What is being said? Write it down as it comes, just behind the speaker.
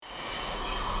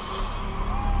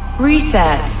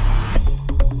Reset.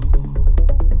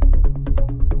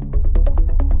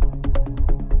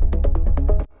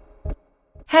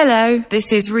 Hello,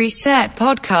 this is Reset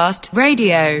Podcast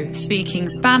Radio, speaking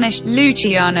Spanish,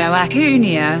 Luciano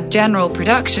Acuña, General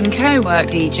Production Co-work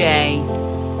DJ.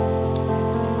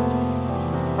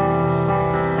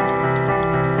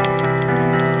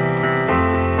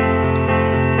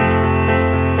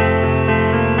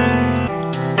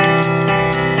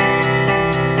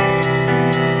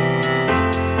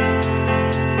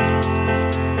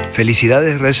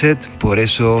 Felicidades Reset por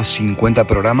esos 50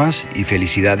 programas y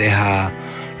felicidades a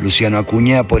Luciano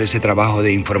Acuña por ese trabajo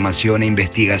de información e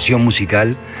investigación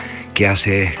musical que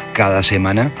haces cada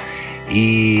semana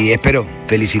y espero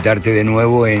felicitarte de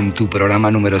nuevo en tu programa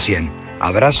número 100.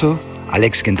 Abrazo,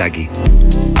 Alex Kentucky.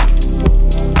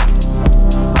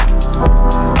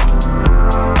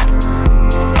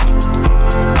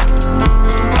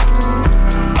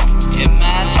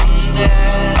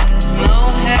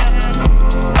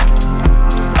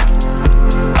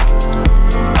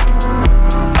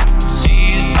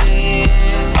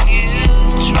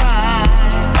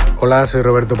 Hola, soy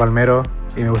Roberto Palmero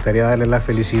y me gustaría darle las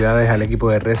felicidades al equipo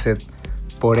de Reset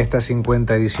por esta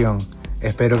 50 edición.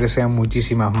 Espero que sean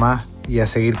muchísimas más y a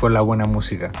seguir con la buena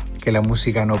música. Que la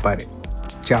música no pare.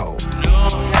 Chao.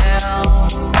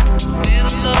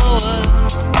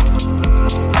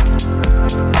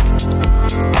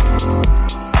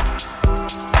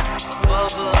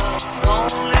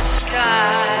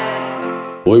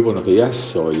 Muy buenos días,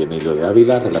 soy Emilio de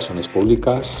Ávila, Relaciones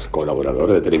Públicas,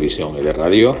 colaborador de televisión y de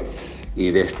radio.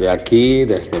 Y desde aquí,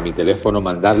 desde mi teléfono,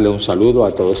 mandarle un saludo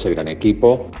a todo ese gran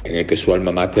equipo en el que su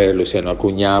alma mater, Luciano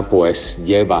Acuña, pues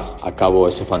lleva a cabo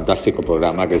ese fantástico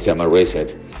programa que se llama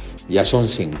Reset. Ya son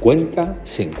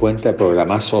 50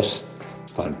 programazos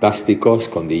fantásticos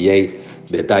con DJ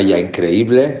de talla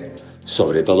increíble,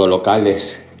 sobre todo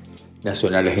locales,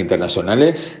 nacionales e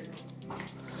internacionales.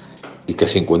 Y que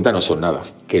 50 no son nada,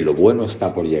 que lo bueno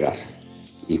está por llegar.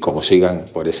 Y como sigan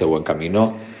por ese buen camino,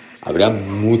 habrá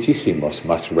muchísimos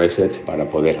más resets para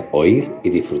poder oír y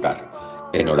disfrutar.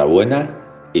 Enhorabuena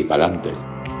y pa'lante.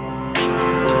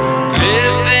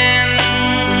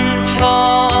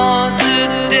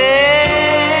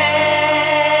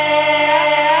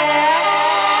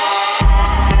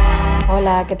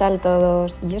 Hola, ¿qué tal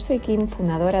todos? Yo soy Kim,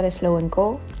 fundadora de Slow &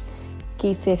 Co.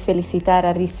 Quise felicitar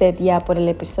a Reset ya por el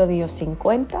episodio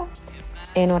 50.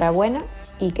 Enhorabuena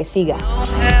y que siga.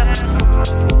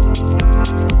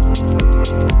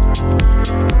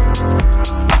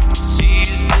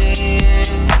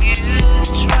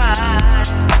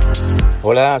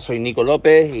 Hola, soy Nico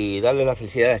López y darle la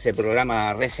felicidad a este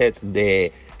programa Reset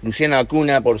de Luciano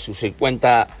Acuña por sus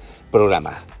 50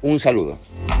 programas. Un saludo.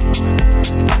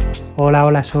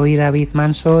 Hola, soy David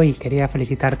Manso y quería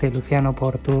felicitarte, Luciano,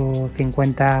 por tus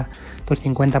 50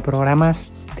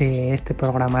 programas de este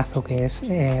programazo que es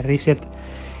Reset.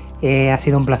 Ha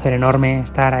sido un placer enorme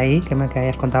estar ahí, que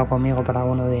hayas contado conmigo para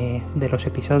uno de los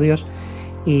episodios.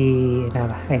 Y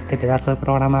nada, este pedazo de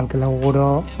programa al que le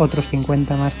auguro otros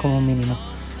 50 más como mínimo.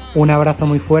 Un abrazo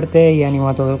muy fuerte y ánimo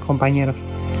a todos los compañeros.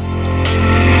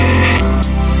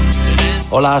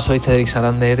 Hola, soy Cedric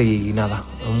Salander y nada,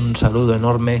 un saludo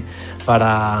enorme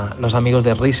para los amigos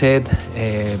de Reset,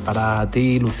 para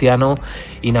ti, Luciano,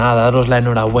 y nada, daros la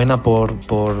enhorabuena por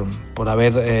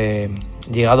haber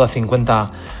llegado a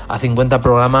 50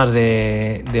 programas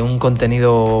de un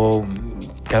contenido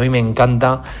que a mí me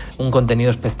encanta, un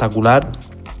contenido espectacular.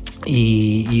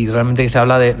 Y realmente que se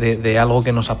habla de algo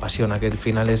que nos apasiona, que al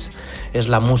final es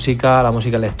la música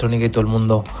electrónica y todo el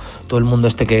mundo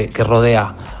que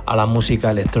rodea a la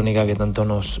música electrónica que tanto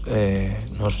nos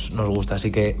gusta.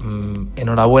 Así que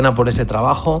enhorabuena por ese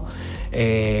trabajo.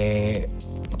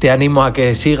 Te animo a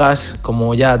que sigas,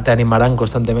 como ya te animarán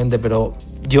constantemente, pero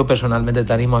yo personalmente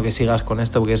te animo a que sigas con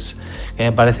esto porque que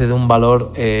me parece de un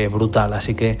valor brutal.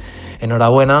 Así que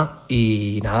enhorabuena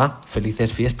y nada,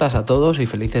 felices fiestas a todos y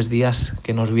felices días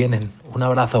que nos vienen. Un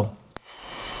abrazo.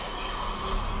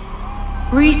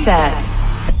 Reset.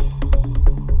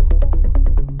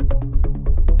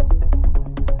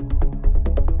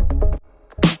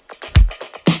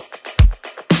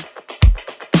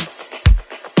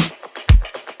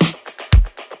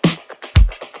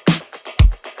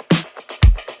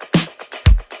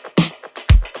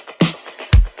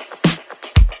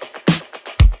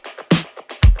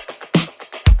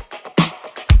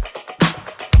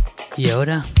 ¿Y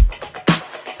ahora?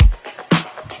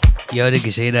 Hay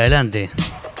que seguir adelante.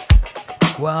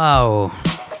 ¡Wow!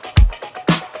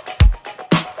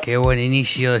 ¡Qué buen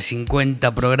inicio de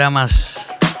 50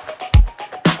 programas!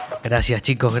 Gracias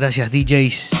chicos, gracias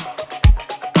DJs.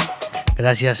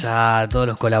 Gracias a todos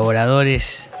los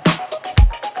colaboradores.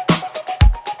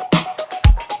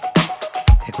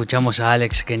 Escuchamos a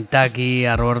Alex Kentucky,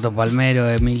 a Roberto Palmero,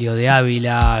 Emilio de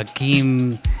Ávila,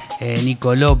 Kim,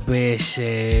 Nico López,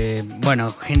 bueno,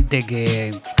 gente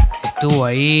que estuvo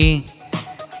ahí.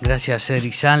 Gracias a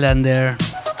Eric Salander.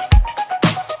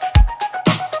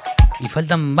 Y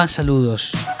faltan más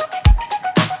saludos.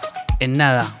 En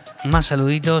nada, más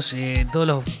saluditos, todos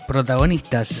los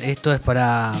protagonistas. Esto es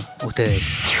para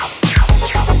ustedes.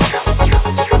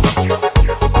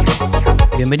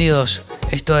 Bienvenidos,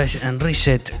 esto es en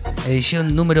Reset,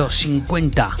 edición número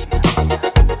 50.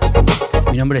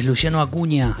 Mi nombre es Luciano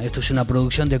Acuña, esto es una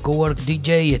producción de Cowork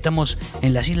DJ y estamos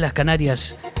en las Islas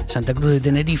Canarias, Santa Cruz de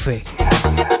Tenerife,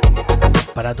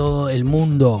 para todo el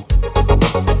mundo.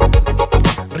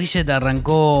 Reset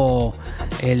arrancó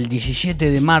el 17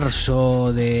 de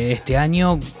marzo de este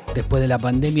año. Después de la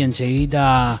pandemia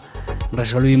enseguida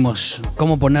resolvimos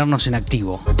cómo ponernos en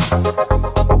activo.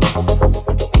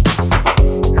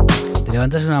 Te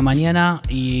levantás una mañana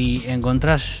y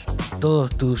encontrás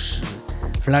todos tus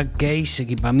flag case,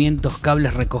 equipamientos,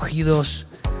 cables recogidos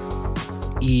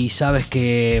y sabes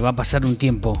que va a pasar un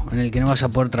tiempo en el que no vas a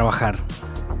poder trabajar.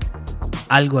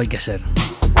 Algo hay que hacer.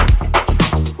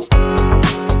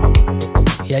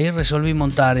 Y ahí resolví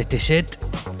montar este set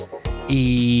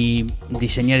y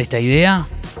diseñar esta idea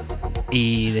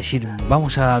y decir,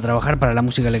 vamos a trabajar para la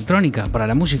música electrónica, para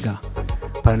la música,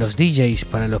 para los DJs,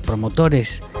 para los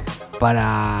promotores,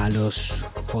 para los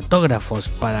fotógrafos,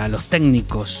 para los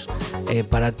técnicos,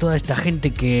 para toda esta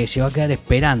gente que se va a quedar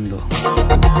esperando.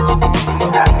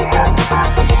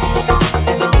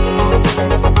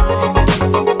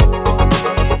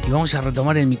 Y vamos a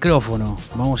retomar el micrófono,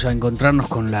 vamos a encontrarnos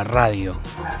con la radio.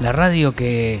 La radio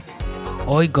que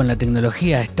hoy con la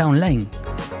tecnología está online.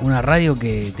 Una radio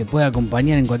que te puede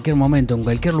acompañar en cualquier momento, en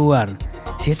cualquier lugar.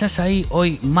 Si estás ahí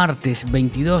hoy, martes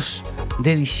 22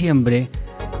 de diciembre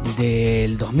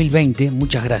del 2020,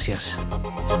 muchas gracias.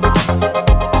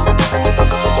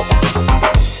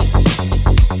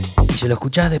 Y si lo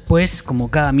escuchás después, como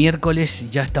cada miércoles,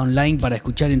 ya está online para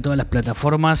escuchar en todas las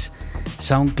plataformas.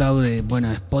 SoundCloud,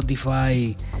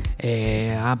 Spotify,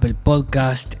 Apple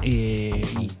Podcast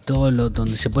y todo lo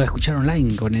donde se puede escuchar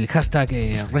online con el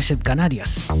hashtag Reset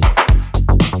Canarias.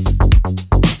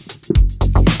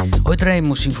 Hoy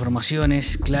traemos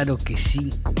informaciones, claro que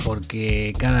sí,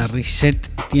 porque cada reset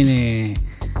tiene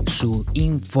su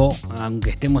info, aunque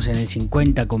estemos en el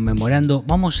 50 conmemorando.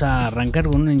 Vamos a arrancar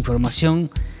con una información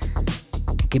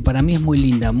que para mí es muy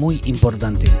linda, muy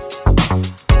importante.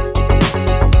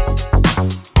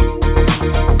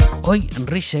 Hoy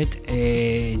Reset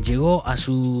llegó a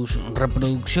su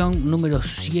reproducción número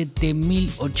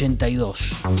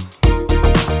 7082.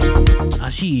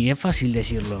 Así, es fácil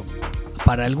decirlo.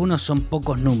 Para algunos son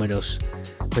pocos números,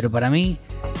 pero para mí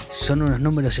son unos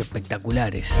números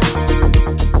espectaculares.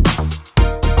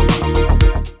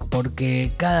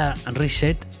 Porque cada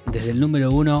reset, desde el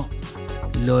número 1,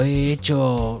 lo he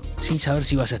hecho sin saber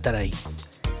si vas a estar ahí.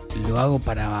 Lo hago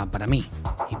para mí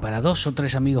y para 2 o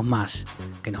 3 amigos más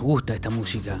que nos gusta esta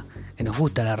música, que nos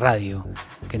gusta la radio,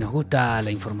 que nos gusta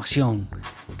la información,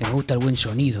 que nos gusta el buen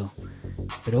sonido.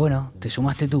 Pero bueno, te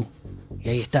sumaste tú y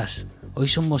ahí estás. Hoy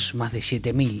somos más de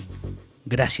 7000.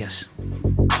 Gracias.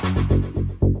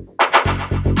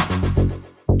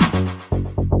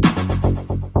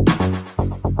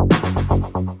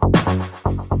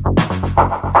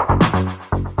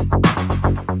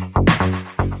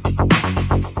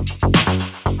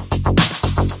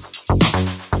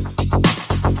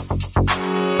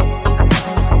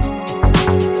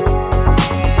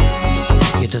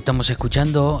 Estamos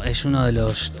escuchando es uno de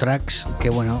los tracks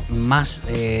que más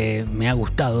me ha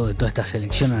gustado de toda esta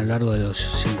selección a lo largo de los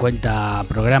 50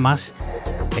 programas.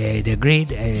 The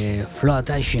Grid,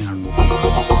 Edicion.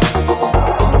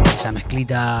 Esa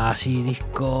mezclita así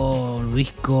disco,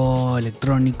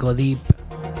 electrónico, deep,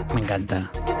 me encanta.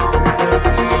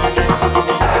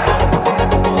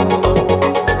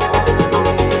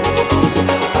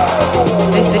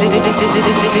 This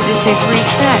is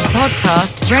Reset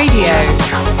Podcast Radio.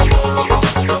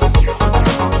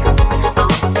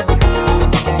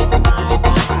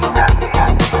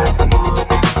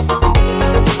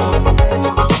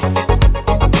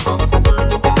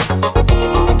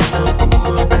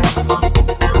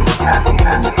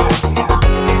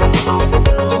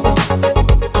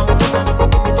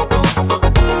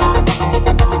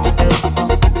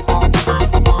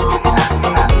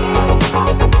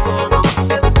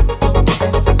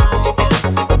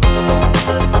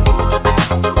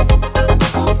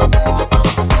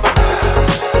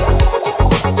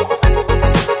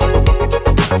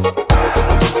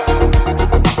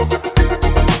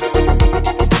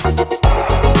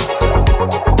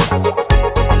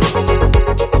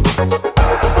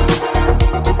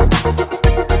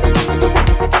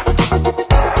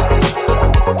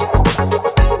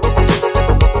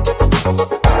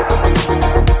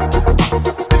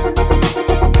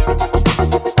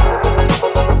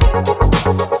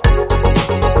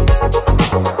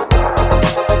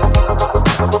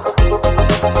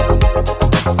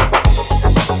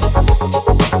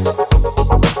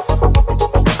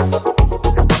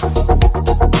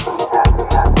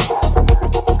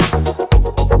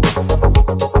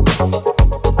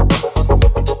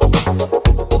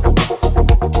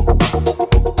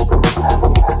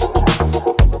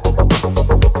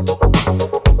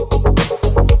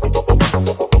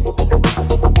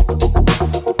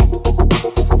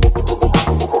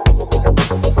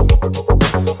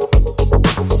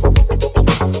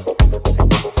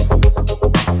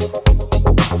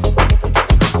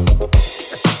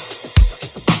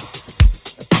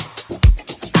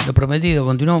 prometido,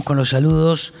 continuamos con los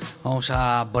saludos. Vamos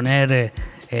a poner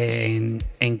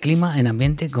en clima, en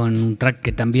ambiente, con un track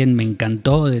que también me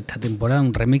encantó de esta temporada,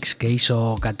 un remix que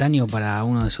hizo Cataño para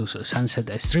uno de sus Sunset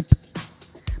Strip.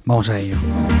 Vamos a ello.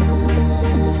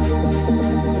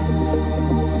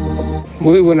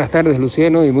 Muy buenas tardes,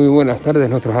 Luciano, y muy buenas tardes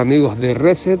nuestros amigos de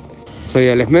Reset. Soy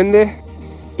Alex Méndez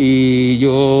y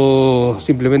yo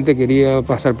simplemente quería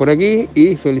pasar por aquí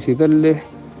y felicitarles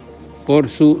por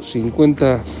su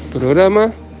 50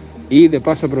 programa y de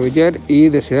paso aprovechar y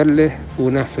desearles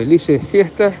unas felices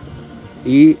fiestas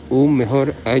y un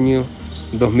mejor año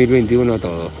 2021 a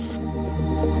todos.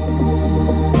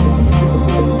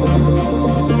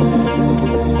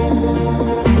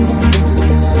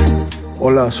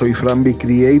 Hola, soy Frambi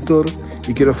Creator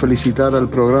y quiero felicitar al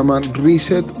programa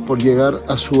Reset por llegar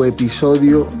a su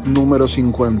episodio número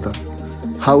 50.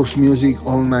 House Music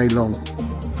All Night Long.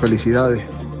 Felicidades.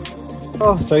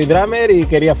 Soy Drummer y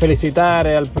quería felicitar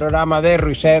al programa de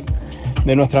Reset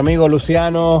de nuestro amigo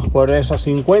Luciano por esos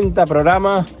 50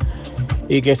 programas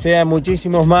y que sean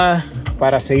muchísimos más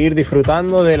para seguir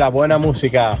disfrutando de la buena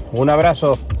música. Un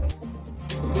abrazo.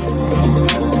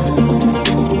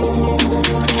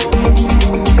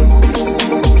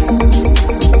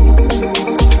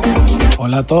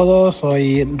 Hola a todos,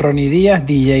 soy Ronnie Díaz,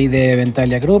 DJ de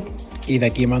Ventalia Group, y de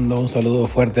aquí mando un saludo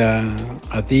fuerte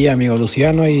a ti, amigo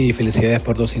Luciano, y felicidades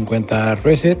por tus 50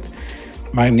 Reset.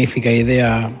 Magnífica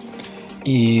idea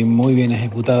y muy bien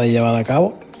ejecutada y llevada a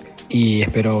cabo, y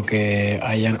espero que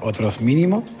hayan otros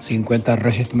mínimo 50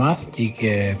 Reset más y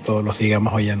que todos lo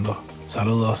sigamos oyendo.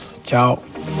 Saludos, chao.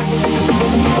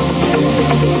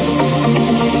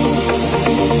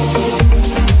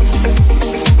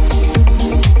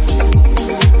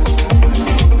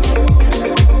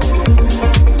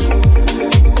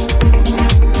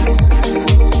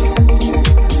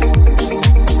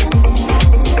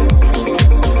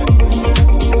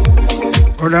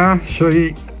 Hola,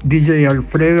 soy DJ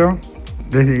Alfredo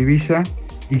desde Ibiza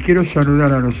y quiero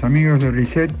saludar a los amigos de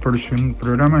Reset por su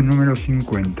programa número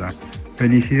 50.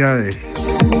 Felicidades.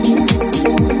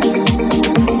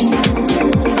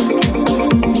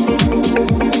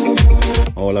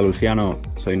 Hola Luciano,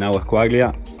 soy Nau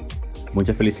Escuaglia.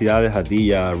 Muchas felicidades a ti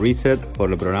y a Reset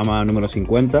por el programa número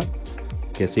 50.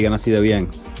 Que sigan así de bien.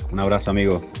 Un abrazo,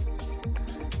 amigo.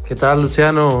 ¿Qué tal,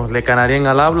 Luciano? Le Canarien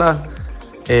al habla.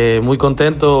 Muy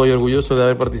contento y orgulloso de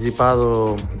haber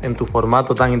participado en tu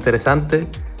formato tan interesante.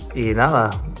 Y nada,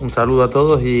 un saludo a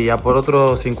todos y a por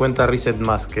otros 50 Reset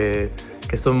más que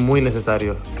son muy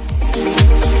necesarios.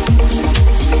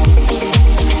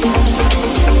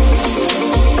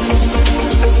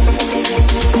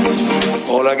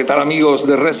 Hola, ¿qué tal amigos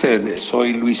de Reset?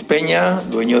 Soy Luis Peña,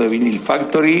 dueño de Vinyl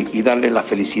Factory, y darles las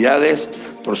felicidades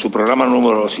por su programa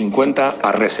número 50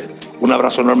 a Reset. Un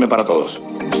abrazo enorme para todos.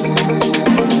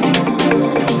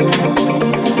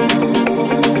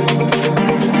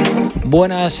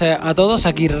 Buenas a todos,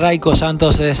 aquí Raiko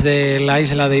Santos desde la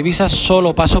isla de Ibiza.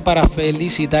 Solo paso para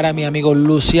felicitar a mi amigo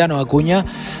Luciano Acuña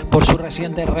por su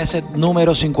reciente Reset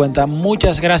número 50.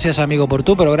 Muchas gracias, amigo, por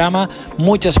tu programa,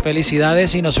 muchas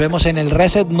felicidades y nos vemos en el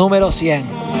Reset número 100.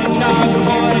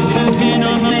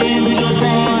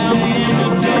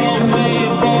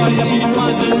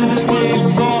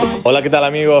 Hola, ¿qué tal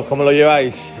amigos? ¿Cómo lo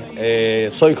lleváis?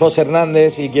 Soy José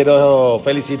Hernández y quiero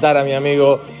felicitar a mi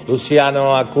amigo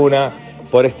Luciano Acuna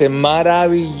por este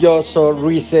maravilloso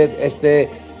Reset,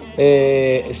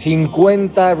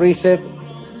 50 Reset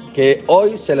que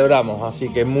hoy celebramos. Así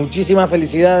que muchísimas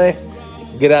felicidades,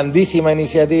 grandísima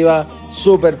iniciativa,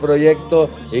 súper proyecto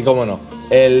y, cómo no,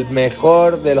 el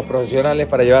mejor de los profesionales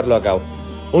para llevarlo a cabo.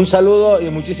 Un saludo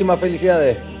y muchísimas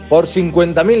felicidades por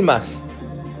 50.000 más.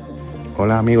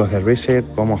 Hola amigos de Reset,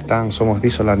 ¿cómo están? Somos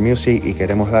Solar Music y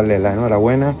queremos darles la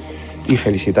enhorabuena y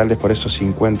felicitarles por esos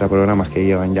 50 programas que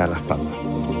llevan ya a la espalda.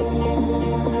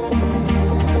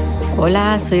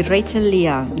 Hola, soy Rachel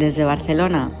Lía desde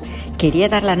Barcelona. Quería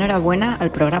dar la enhorabuena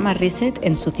al programa Reset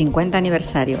en su 50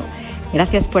 aniversario.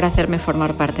 Gracias por hacerme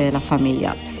formar parte de la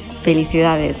familia.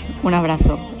 Felicidades, un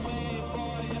abrazo.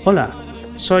 Hola,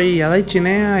 soy Adai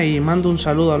Chinea y mando un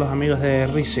saludo a los amigos de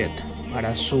Reset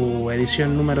para su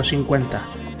edición número 50.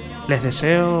 Les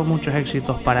deseo muchos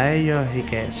éxitos para ellos y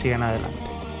que sigan adelante.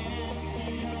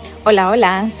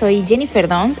 Hola, soy Jennifer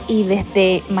Dons y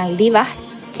desde Maldivas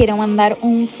quiero mandar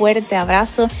un fuerte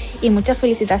abrazo y muchas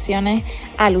felicitaciones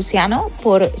a Luciano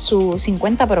por su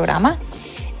 50 programa.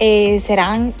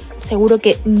 Serán seguro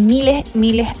que miles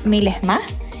más.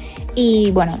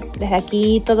 Y bueno, desde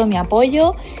aquí todo mi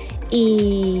apoyo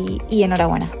y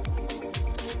enhorabuena.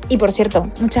 Y por cierto,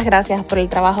 muchas gracias por el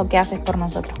trabajo que haces por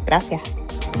nosotros. Gracias.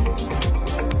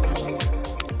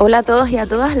 Hola a todos y a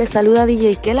todas, les saluda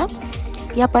DJ Kela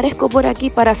y aparezco por aquí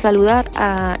para saludar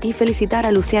y felicitar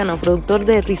a Luciano, productor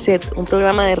de Reset, un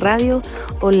programa de radio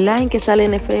online que sale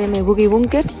en FM Boogie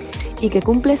Bunker y que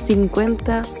cumple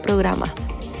 50 programas.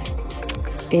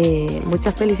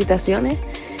 Muchas felicitaciones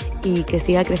y que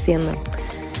siga creciendo.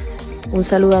 Un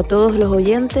saludo a todos los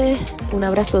oyentes, un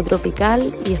abrazo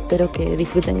tropical y espero que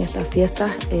disfruten estas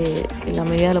fiestas en la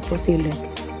medida de lo posible.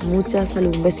 Mucha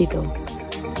salud, un besito.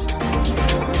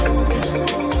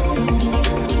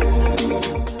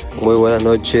 Muy buenas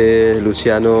noches,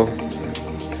 Luciano.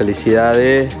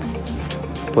 Felicidades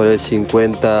por el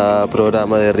 50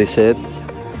 programa de Reset.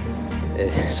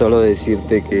 Solo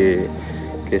decirte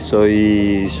que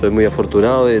soy muy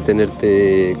afortunado de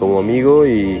tenerte como amigo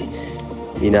y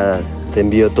nada, te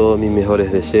envío todos mis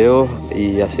mejores deseos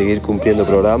y a seguir cumpliendo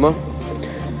programas.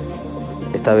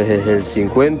 Esta vez es el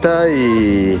 50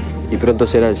 y pronto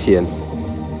será el 100.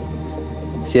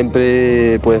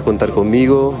 Siempre puedes contar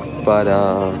conmigo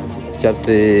para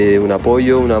echarte un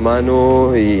apoyo, una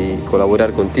mano y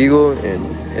colaborar contigo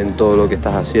en todo lo que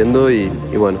estás haciendo y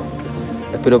bueno,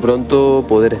 espero pronto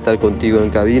poder estar contigo en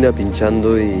cabina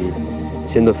pinchando y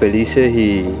siendo felices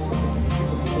y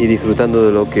disfrutando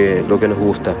de lo que nos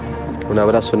gusta. Un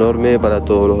abrazo enorme para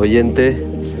todos los oyentes,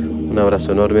 un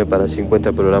abrazo enorme para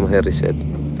 50 programas de Reset.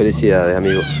 Felicidades,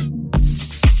 amigos.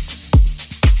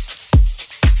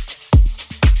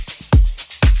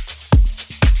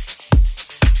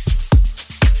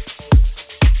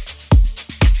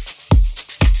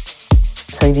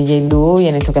 Soy DJ Lu y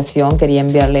en esta ocasión quería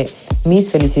enviarle mis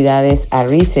felicidades a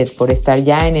Reset por estar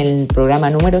ya en el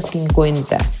programa número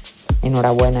 50.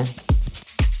 Enhorabuena.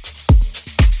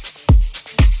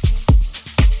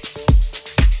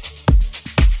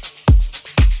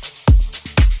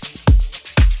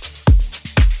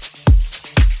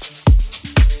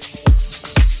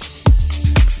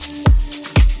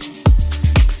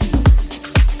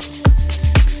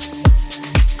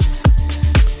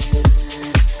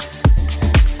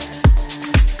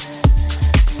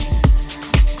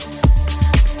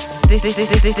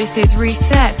 This is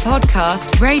Reset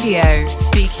Podcast Radio.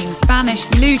 Speaking Spanish,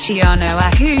 Luciano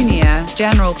Acuña,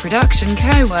 General Production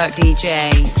Co-work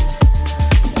DJ.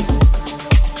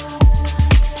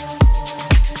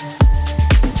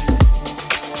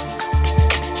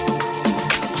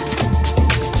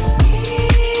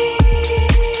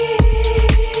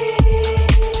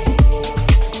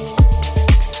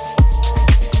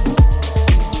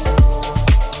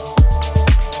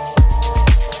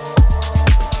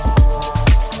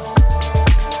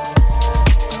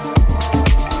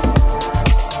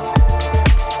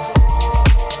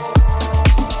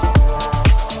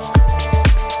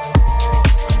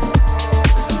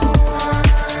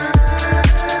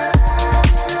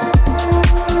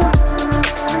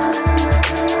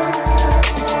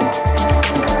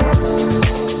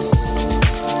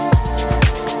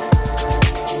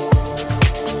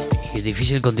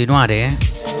 Continuar,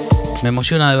 me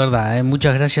emociona de verdad,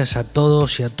 Muchas gracias a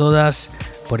todos y a todas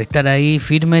por estar ahí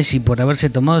firmes y por haberse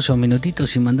tomado esos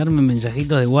minutitos y mandarme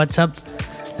mensajitos de WhatsApp.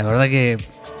 La verdad que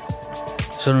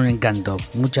son un encanto.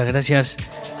 Muchas gracias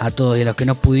a todos y a los que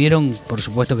no pudieron, por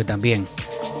supuesto que también,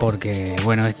 porque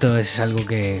bueno, esto es algo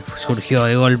que surgió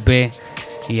de golpe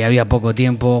y había poco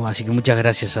tiempo, así que muchas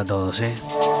gracias a todos,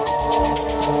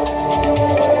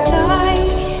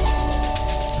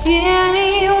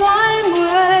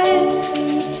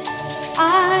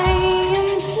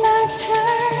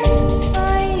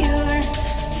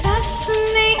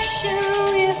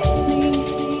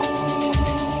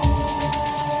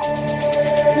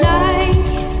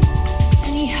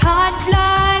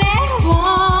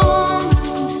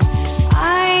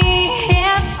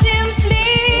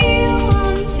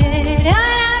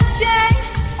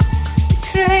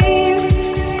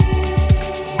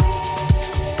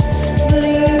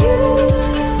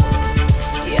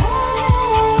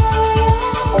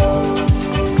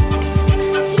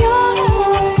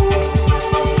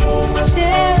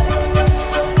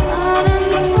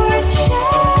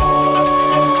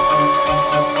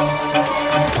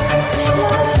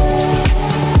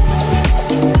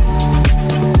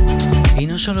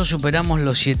 Solo superamos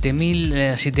los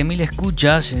 7.000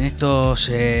 escuchas en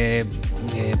estos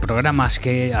programas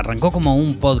que arrancó como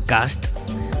un podcast,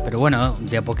 pero bueno,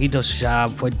 de a poquitos ya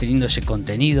fue teniendo ese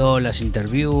contenido, las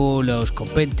interviews, los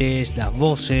copetes, las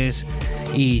voces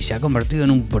y se ha convertido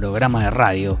en un programa de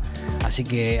radio. Así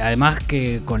que además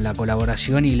que con la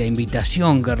colaboración y la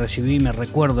invitación que recibí, me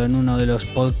recuerdo en uno de los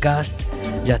podcasts,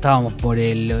 ya estábamos por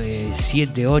el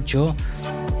 7-8.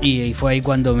 Y fue ahí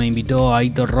cuando me invitó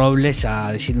Aitor Robles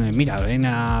a decirme, mira, ven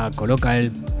a coloca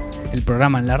el el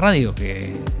programa en la radio,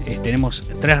 que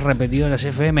tenemos 3 repetidoras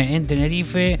FM en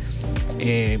Tenerife,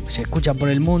 se escucha por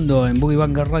el mundo en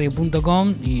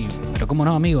boogiebankerradio.com, pero cómo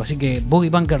no, amigo, así que Boogie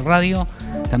Bunker Radio,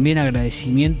 también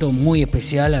agradecimiento muy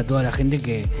especial a toda la gente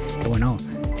que bueno,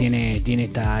 tiene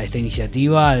esta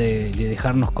iniciativa de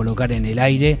dejarnos colocar en el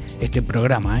aire este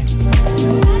programa,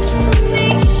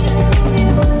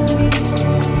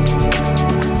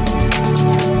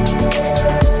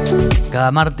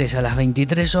 Cada martes a las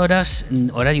 23 horas,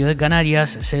 horario de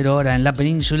Canarias, 0 hora en la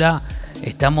península,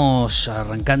 estamos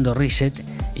arrancando Reset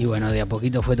y bueno, de a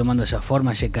poquito fue tomando esa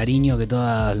forma, ese cariño que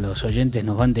todos los oyentes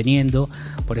nos van teniendo.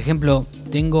 Por ejemplo,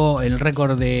 tengo el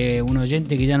récord de un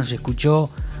oyente que ya nos escuchó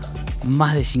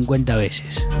más de 50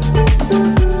 veces.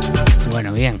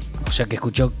 Bueno, bien, o sea que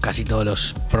escuchó casi todos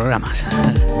los programas.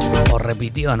 O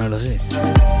repitió, no lo sé.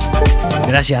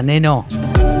 Gracias, Neno.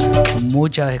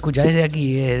 Muchas escuchas desde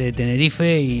aquí, desde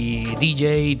Tenerife, y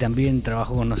DJ también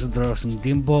trabajó con nosotros un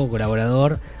tiempo,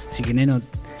 colaborador. Así que, Neno,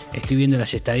 estoy viendo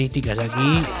las estadísticas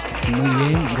aquí. Muy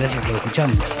bien, gracias por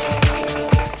escucharnos.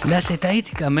 Las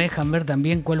estadísticas me dejan ver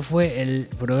también cuál fue el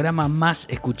programa más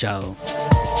escuchado.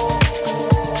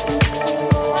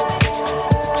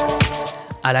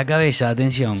 A la cabeza,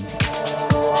 atención.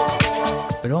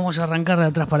 Pero vamos a arrancar de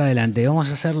atrás para adelante. Vamos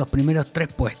a hacer los primeros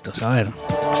 3 puestos. A ver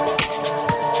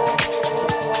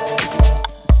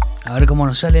cómo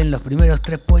nos salen los primeros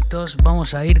 3 puestos.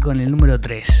 Vamos a ir con el número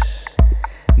 3.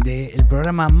 Del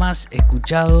programa más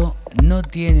escuchado. No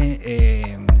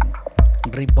tiene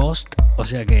repost. O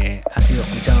sea que ha sido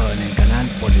escuchado en el canal,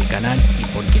 por el canal y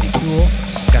por quien estuvo.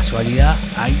 Casualidad,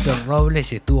 Aitor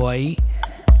Robles estuvo ahí.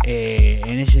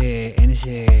 En ese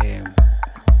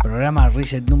programa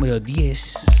Reset número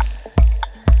 10,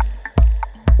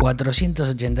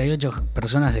 488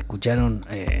 personas escucharon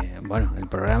el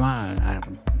programa.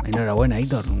 Enhorabuena,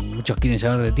 Aitor. Muchos quieren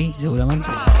saber de ti, seguramente.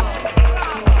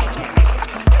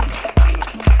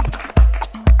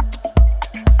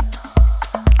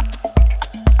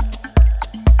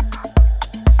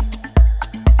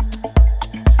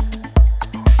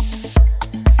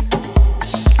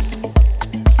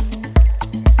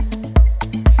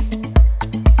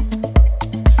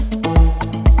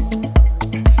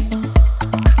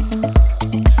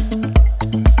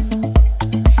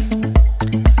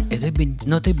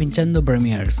 No estoy pinchando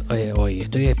premiers hoy,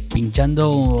 estoy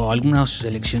pinchando algunos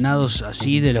seleccionados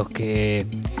así de los que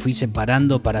fui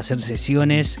separando para hacer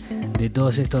sesiones de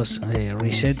todos estos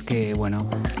reset que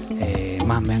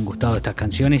más me han gustado estas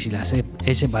canciones y las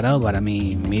he separado para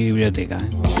mi biblioteca.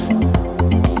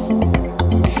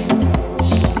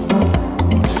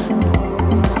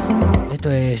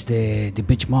 Esto es de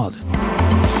Depeche Mode,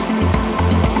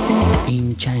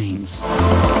 In Chains.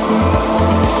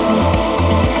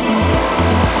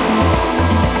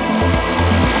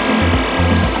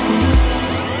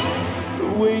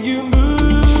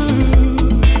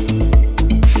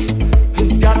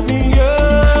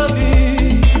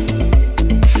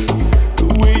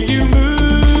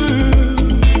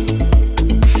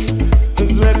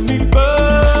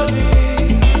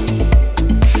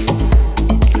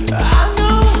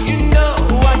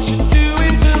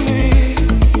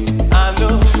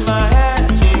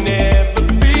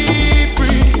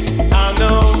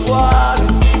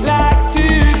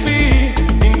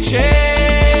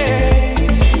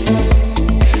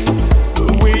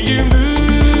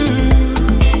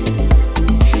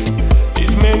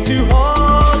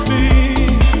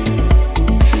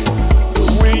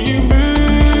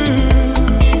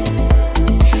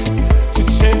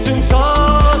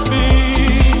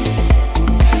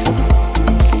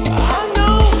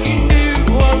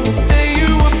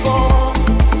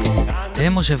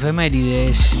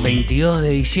 Efemérides, 22 de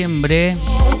diciembre,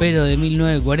 pero de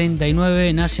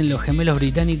 1949 nacen los gemelos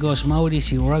británicos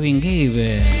Maurice y Robin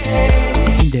Gibb,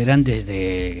 integrantes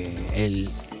del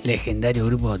legendario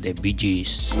grupo The Bee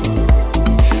Gees.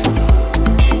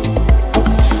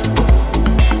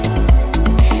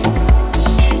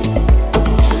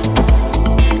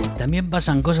 También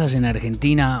pasan cosas en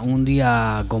Argentina un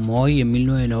día como hoy, en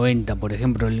 1990. Por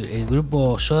ejemplo, el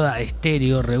grupo Soda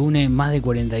Stereo reúne más de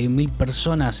 41.000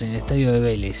 personas en el estadio de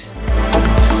Vélez.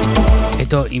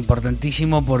 Esto es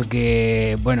importantísimo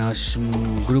porque, es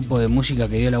un grupo de música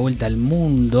que dio la vuelta al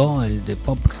mundo, el de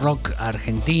pop rock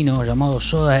argentino llamado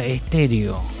Soda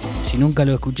Stereo. Si nunca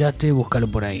lo escuchaste,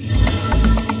 búscalo por ahí.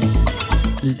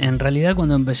 En realidad,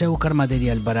 cuando empecé a buscar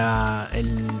material para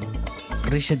el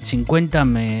Reset 50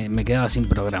 me quedaba sin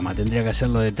programa, tendría que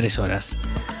hacerlo de 3 horas.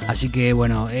 Así que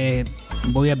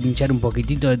voy a pinchar un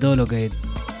poquitito de todo lo que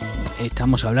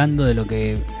estamos hablando, de lo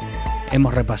que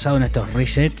hemos repasado en estos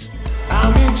resets.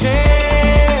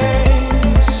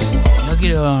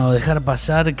 quiero dejar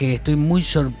pasar que estoy muy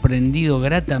sorprendido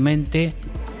gratamente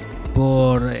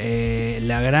por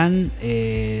la gran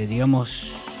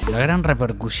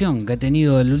repercusión que ha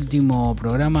tenido el último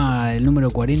programa, el número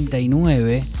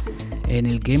 49, en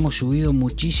el que hemos subido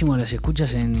muchísimo las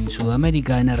escuchas en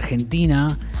Sudamérica, en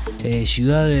Argentina,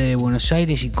 Ciudad de Buenos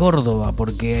Aires y Córdoba,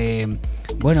 porque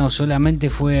solamente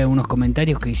fue unos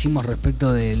comentarios que hicimos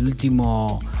respecto del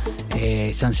último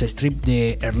Sunset Strip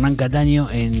de Hernán Cataño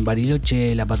en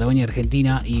Bariloche, la Patagonia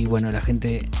Argentina, y la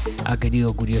gente ha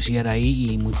querido curiosear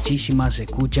ahí y muchísimas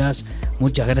escuchas.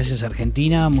 Muchas gracias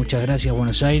Argentina, muchas gracias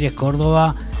Buenos Aires,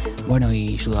 Córdoba,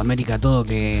 y Sudamérica, todo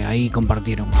que ahí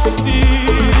compartieron.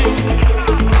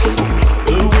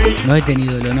 No he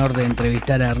tenido el honor de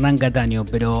entrevistar a Hernán Cataño,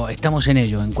 pero estamos en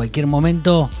ello. En cualquier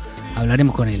momento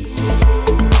hablaremos con él.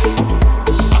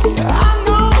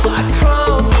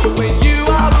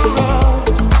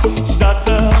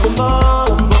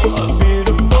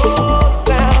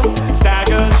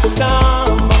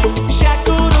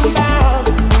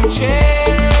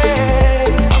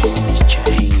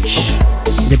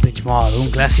 Depeche Mode, un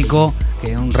clásico,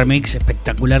 un remix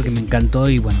espectacular que me encantó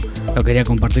y lo quería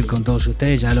compartir con todos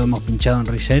ustedes. Ya lo hemos pinchado en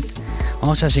Reset.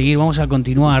 Vamos a seguir, vamos a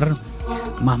continuar.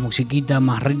 Más musiquita,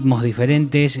 más ritmos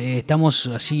diferentes. Estamos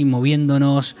así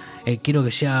moviéndonos. Quiero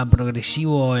que sea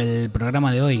progresivo el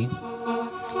programa de hoy.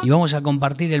 Y vamos a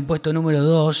compartir el puesto número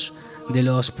 2 de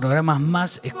los programas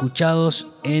más escuchados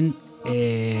en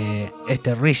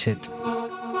este Reset.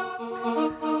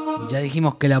 Ya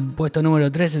dijimos que el puesto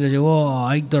número 3 se lo llevó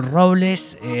a Héctor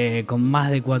Robles con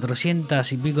más de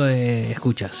 400 y pico de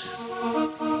escuchas.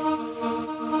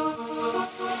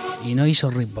 Y no hizo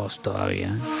repost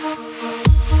todavía.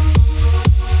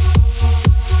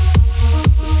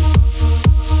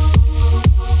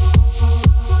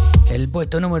 El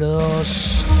puesto número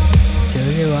 2 se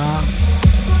lo lleva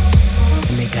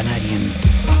Le Canarien.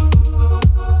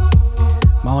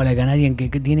 Vamos a La Canarien,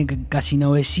 que tiene casi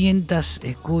 900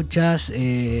 escuchas.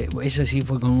 Eso sí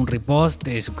fue con un repost.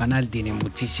 Su canal tiene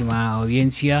muchísima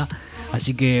audiencia.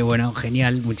 Así que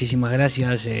genial. Muchísimas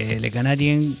gracias, Le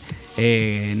Canarien.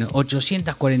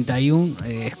 841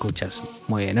 escuchas.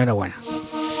 Muy bien, enhorabuena.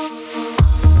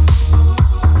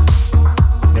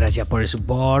 Gracias por el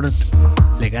support.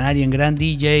 Le Canarien, gran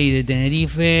DJ de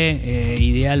Tenerife,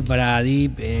 ideal para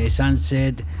Deep,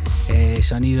 Sunset,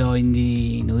 sonido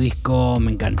indie, nudisco,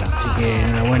 me encanta. Así que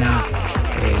enhorabuena,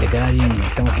 Le Canarien,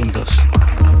 estamos juntos.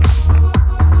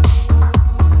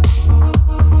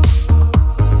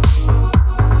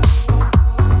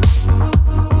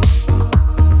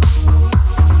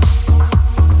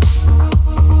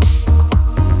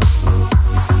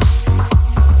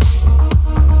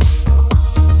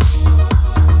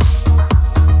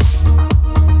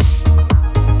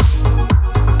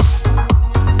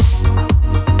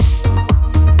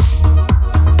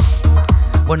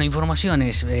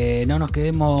 Informaciones, no nos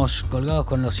quedemos colgados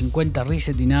con los 50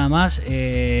 Reset y nada más.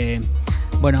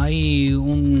 Hay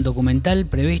un documental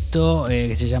previsto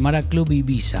que se llamará Club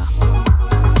Ibiza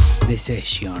de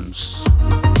Sessions.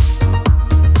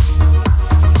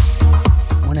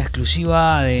 Una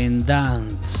exclusiva de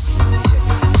Dance.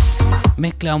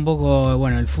 Mezcla un poco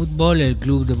el fútbol, el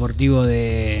club deportivo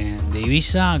de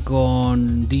Ibiza,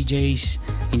 con DJs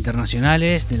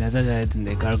internacionales de la talla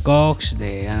de Carl Cox,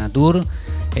 de Anatur.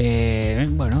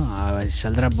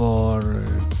 Saldrá por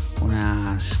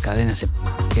unas cadenas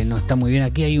que no está muy bien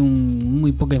aquí. Hay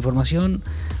muy poca información,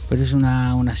 pero es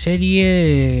una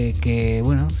serie que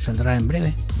saldrá en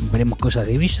breve. Veremos cosas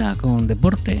de Ibiza con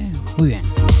deporte. Muy bien.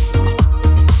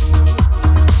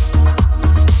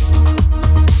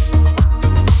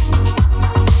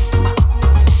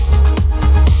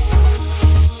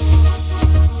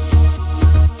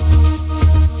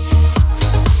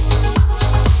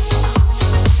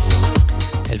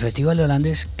 El festival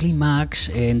holandés Climax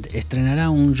estrenará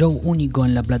un show único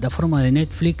en la plataforma de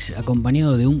Netflix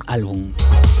acompañado de un álbum.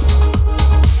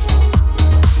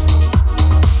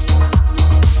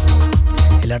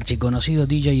 El archiconocido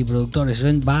DJ y productor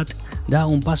Sven Bat da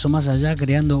un paso más allá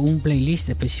creando un playlist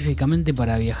específicamente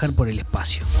para viajar por el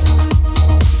espacio.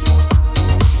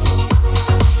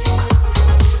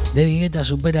 David Guetta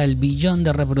supera el 1 billón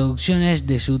de reproducciones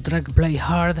de su track Play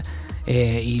Hard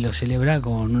y lo celebra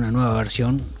con una nueva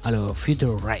versión a lo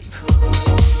Future Rave.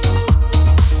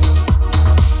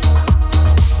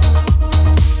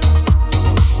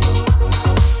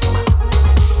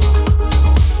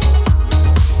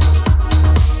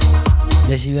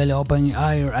 Decibel Open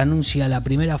Air anuncia la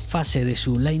primera fase de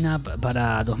su line-up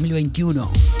para 2021.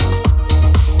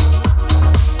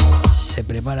 Se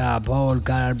prepara Paul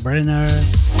Kalkbrenner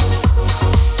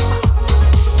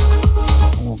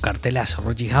cartelazo.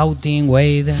 Rocky Houghton,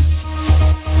 Wade,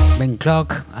 Ben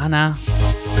Clock, Ana.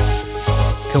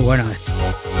 Qué bueno esto.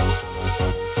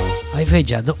 Hay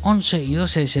fecha, 11 y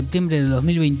 12 de septiembre de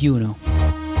 2021.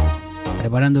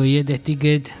 Preparando billetes,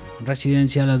 ticket,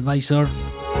 Residential Advisor.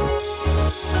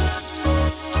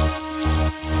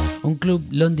 Un club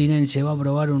londinense va a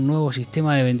probar un nuevo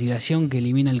sistema de ventilación que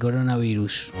elimina el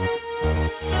coronavirus.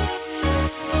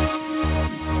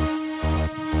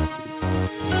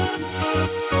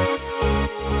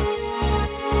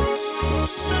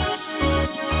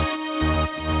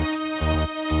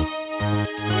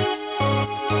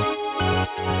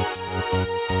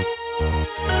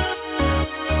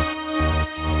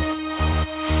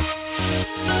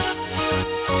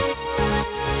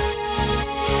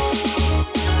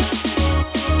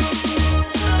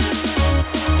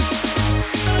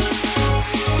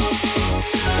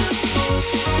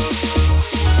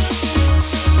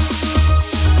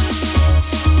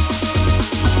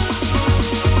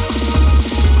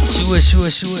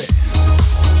 Sube.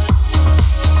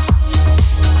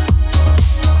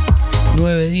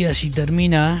 9 días y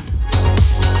termina.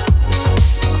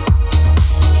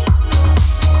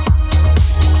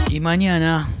 Y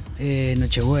mañana,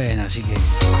 Nochebuena, así que...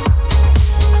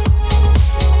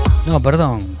 No,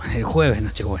 perdón, el jueves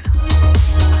Nochebuena.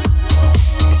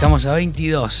 Estamos a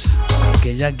 22,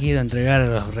 que ya quiero entregar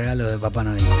los regalos de Papá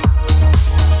Noel.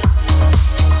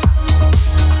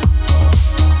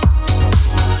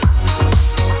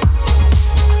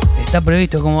 ¿Está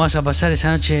previsto cómo vas a pasar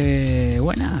esa noche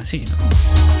buena? Sí, ¿no?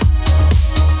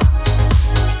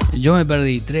 Yo me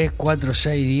perdí 3, 4,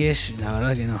 6, 10, la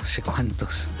verdad que no sé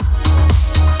cuántos.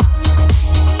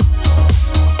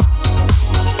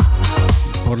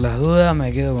 Por las dudas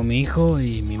me quedo con mi hijo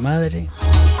y mi madre.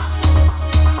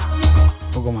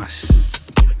 Un poco más.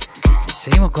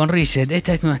 Seguimos con Reset,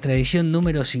 esta es nuestra edición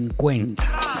número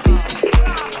 50.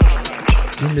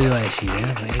 ¿Quién lo iba a decir?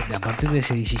 A partir de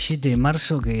ese 17 de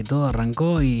marzo que todo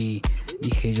arrancó y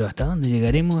dije yo, ¿hasta dónde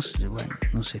llegaremos? Bueno,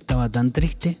 no sé, estaba tan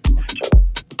triste.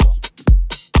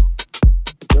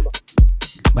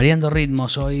 Variando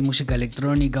ritmos, hoy música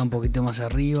electrónica un poquito más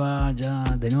arriba, ya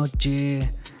de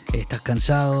noche, estás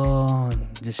cansado,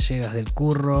 llegas del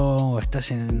curro o estás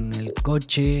en el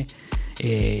coche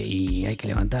y hay que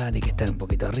levantar, hay que estar un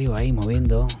poquito arriba ahí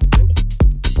moviendo.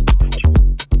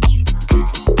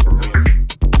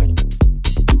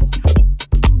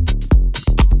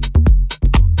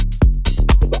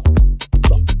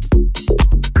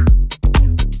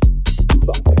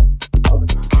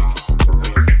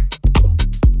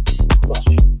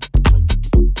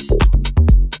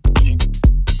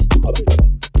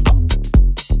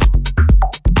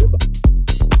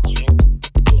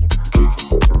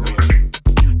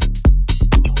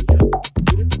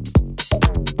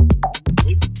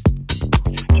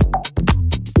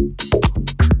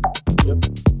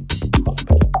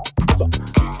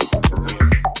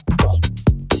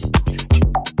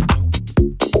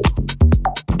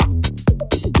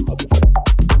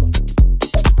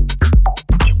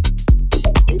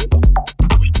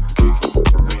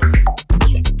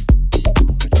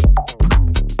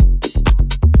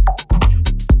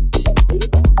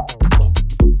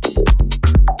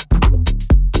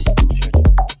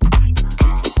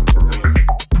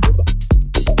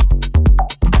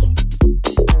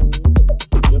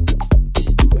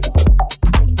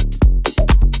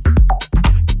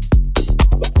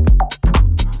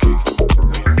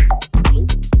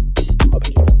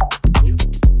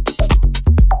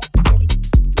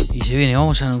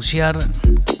 Vamos a anunciar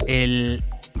el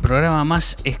programa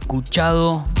más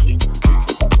escuchado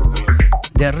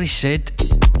de Reset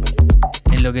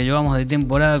en lo que llevamos de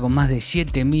temporada, con más de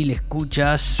 7.000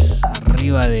 escuchas,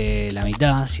 arriba de la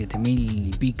mitad, 7.000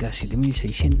 y pica,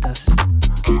 7.600.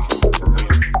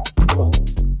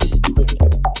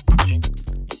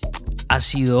 Ha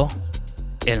sido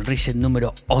el Reset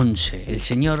número 11. El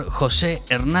señor José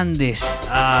Hernández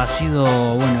ha sido,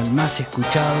 bueno, el más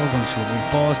escuchado con su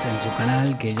repost en su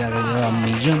canal, que ya lleva 1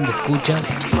 millón de escuchas.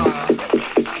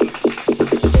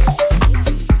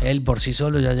 Él por sí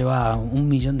solo ya lleva 1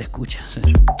 millón de escuchas.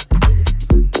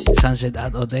 Sunset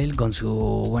at Hotel con su,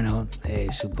 bueno,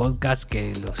 su podcast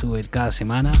que lo sube cada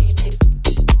semana.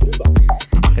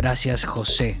 Gracias,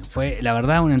 José. Fue, la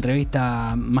verdad, una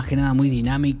entrevista más que nada muy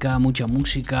dinámica, mucha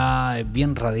música,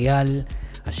 bien radial.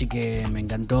 Así que me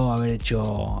encantó haber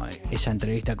hecho esa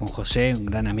entrevista con José, un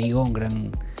gran amigo, un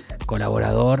gran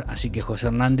colaborador. Así que, José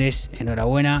Hernández,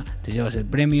 enhorabuena, te llevas el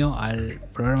premio al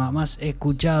programa más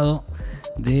escuchado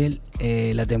de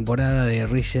la temporada de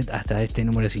Reset hasta este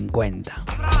número 50.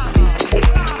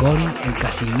 con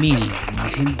casi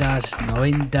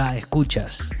 1990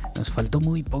 escuchas. Nos faltó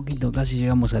muy poquito, casi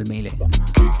llegamos al 1000.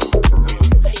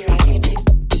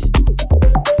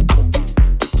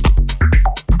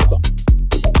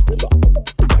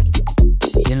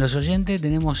 Y en los oyentes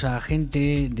tenemos a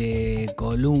gente de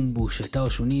Columbus,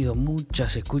 Estados Unidos,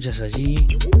 muchas escuchas allí.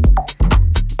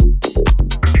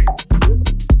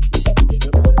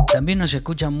 También nos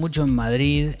escuchan mucho en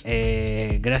Madrid,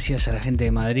 gracias a la gente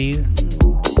de Madrid.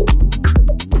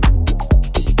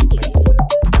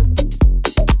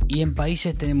 Y en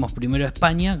países tenemos primero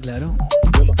España, claro.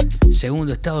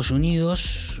 Segundo Estados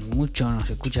Unidos, mucho nos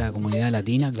escucha la comunidad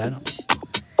latina, claro.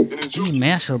 Y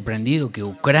me ha sorprendido que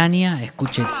Ucrania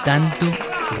escuche tanto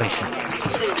Reset.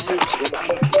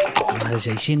 Más de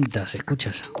 600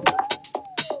 escuchas.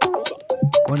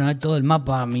 Bueno, hay todo el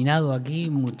mapa minado aquí,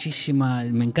 muchísima.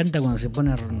 Me encanta cuando se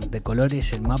pone de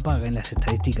colores el mapa acá en las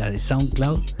estadísticas de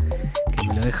SoundCloud, que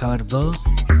me lo deja ver todo.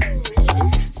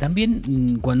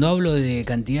 También cuando hablo de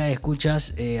cantidad de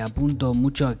escuchas, apunto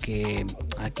mucho a que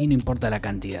aquí no importa la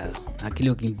cantidad, aquí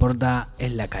lo que importa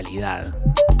es la calidad.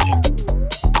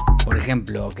 Por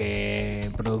ejemplo, que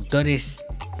productores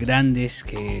grandes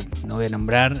que no voy a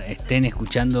nombrar estén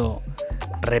escuchando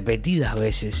repetidas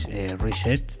veces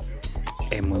Reset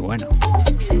es muy bueno.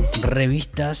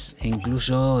 Revistas e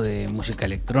incluso de música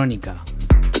electrónica.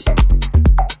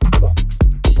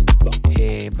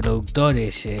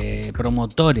 Productores,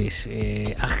 promotores,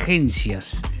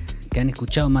 agencias que han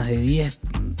escuchado más de 10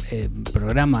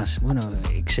 programas. Bueno,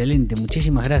 excelente,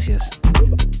 muchísimas gracias.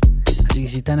 Así que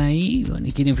si están ahí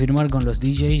y quieren firmar con los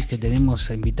DJs que tenemos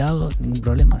invitados, ningún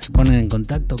problema, se ponen en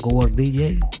contacto, Cowork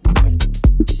DJ,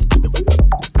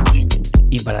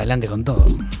 y para adelante con todo.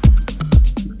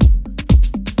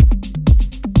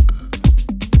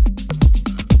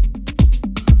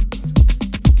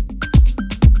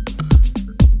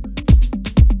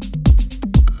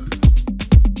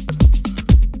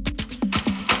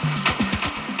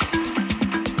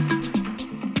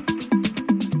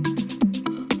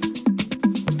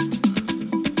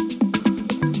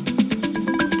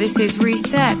 This is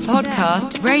Reset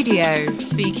Podcast Radio,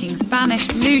 speaking Spanish.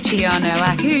 Luciano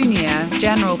Acuña,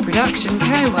 General Production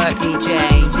Co-work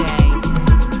DJ.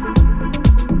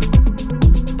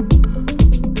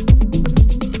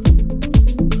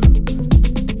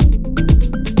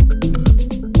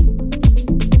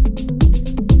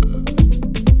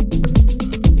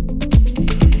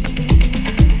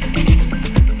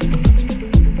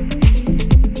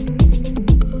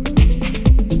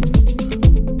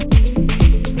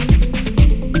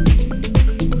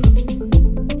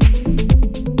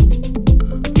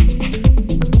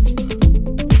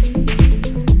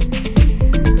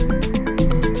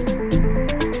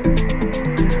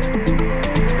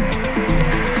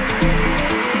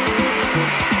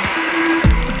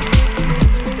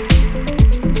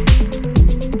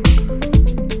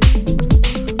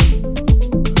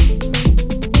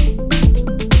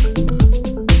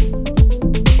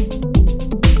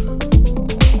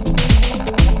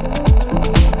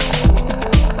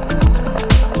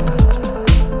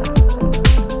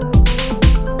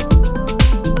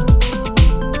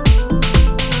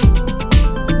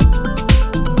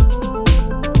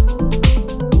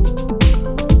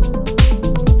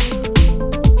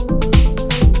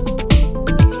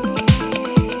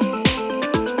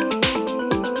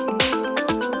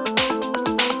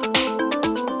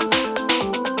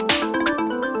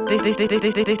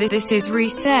 This is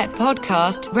Reset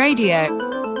Podcast Radio.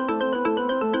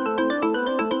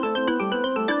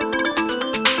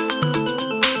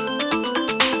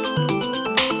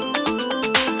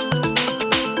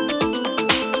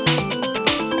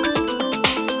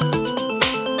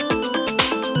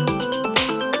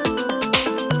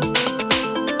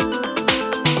 This is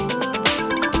Reset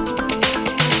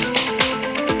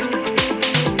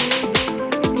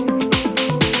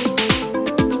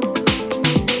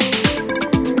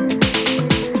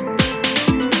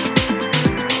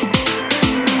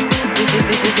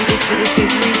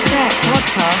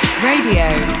Podcast Radio.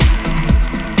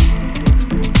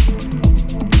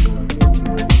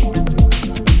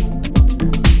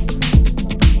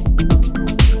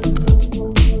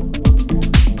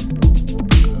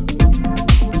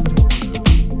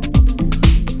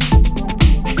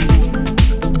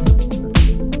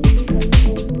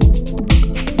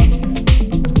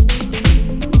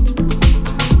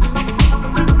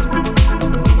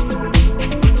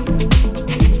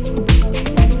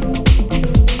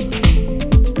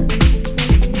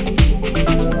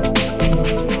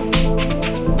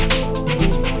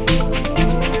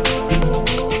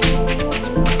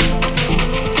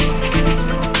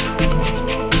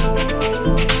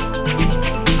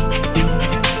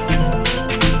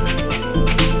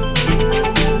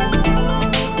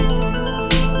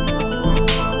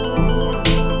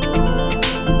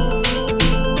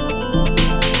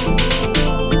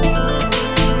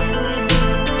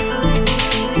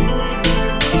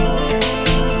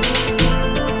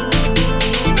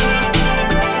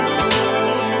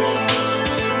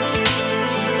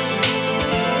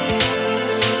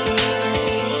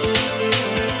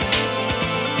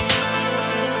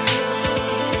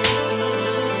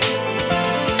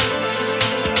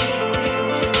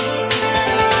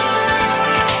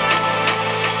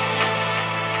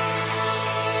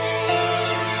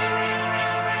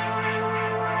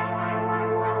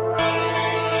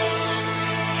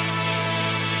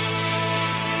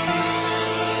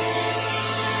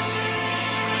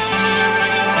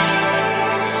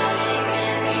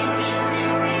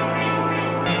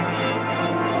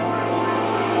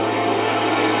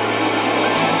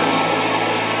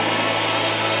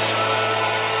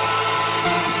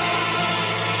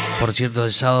 por cierto,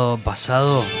 el sábado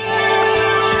pasado,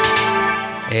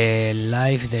 el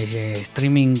live de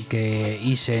streaming que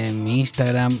hice en mi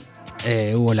Instagram,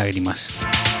 hubo lágrimas.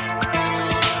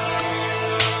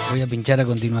 Voy a pinchar a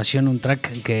continuación un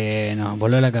track que nos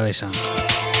voló la cabeza.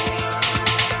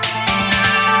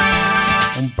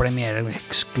 Un premiere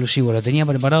exclusivo, lo tenía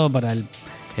preparado para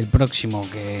el próximo,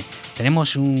 que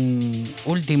tenemos un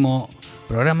último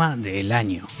programa del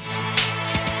año.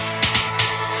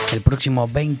 El próximo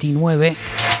 29,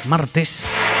 martes,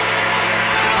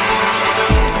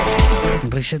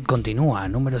 Reset continúa,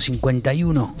 número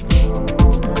 51.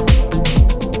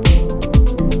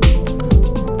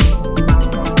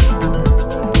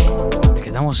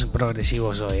 Estamos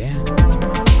progresivos hoy, ¿eh?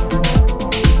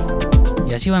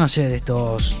 Y así van a ser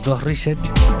estos dos Reset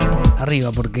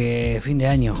arriba, porque fin de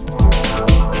año.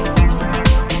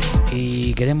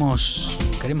 Y queremos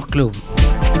club.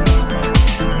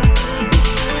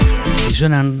 Si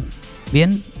suenan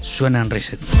bien, suenan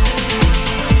Reset.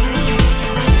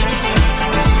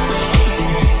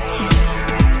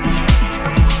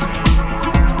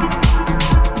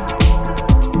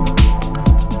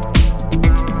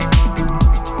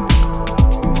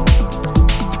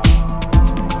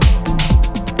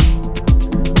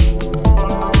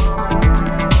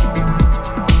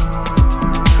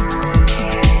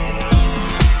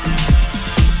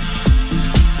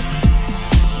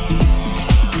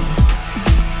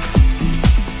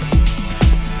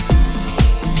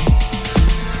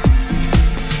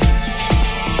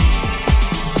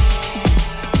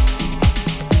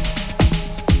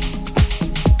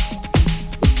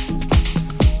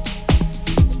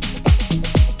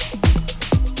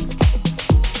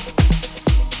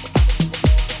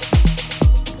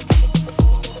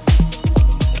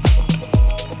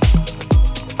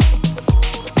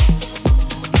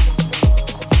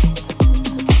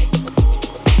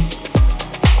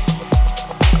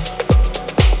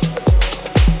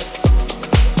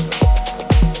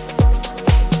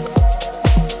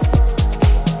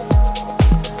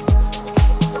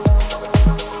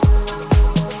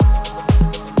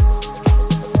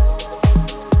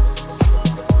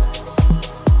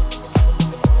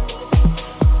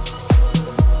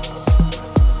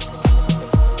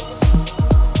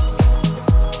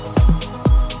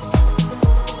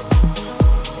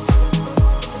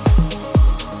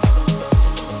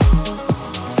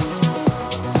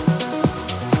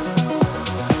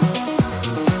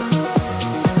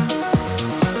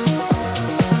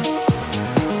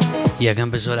 Y acá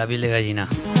empezó la piel de gallina.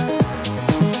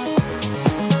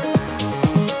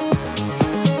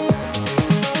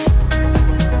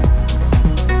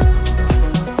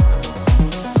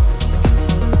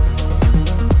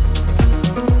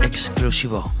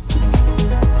 Exclusivo.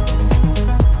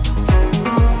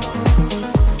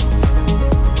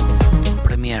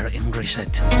 Premiere en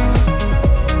Reset.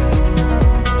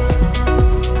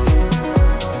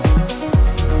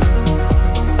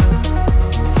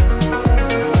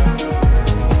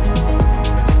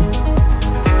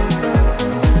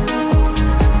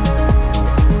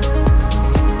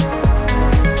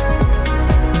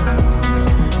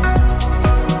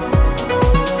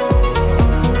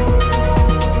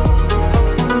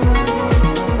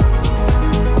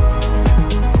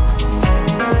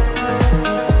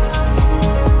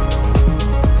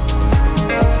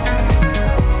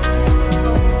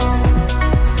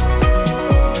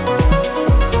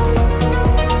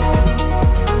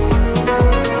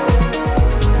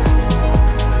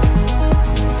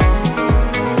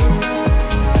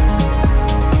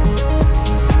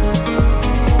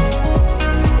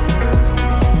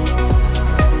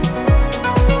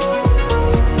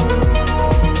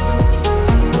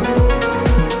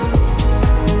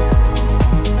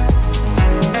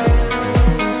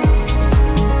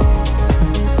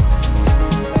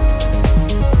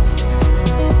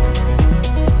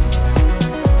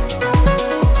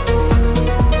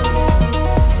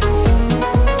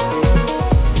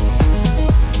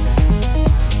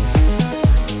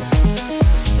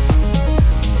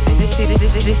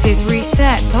 This is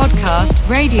Reset Podcast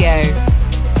Radio.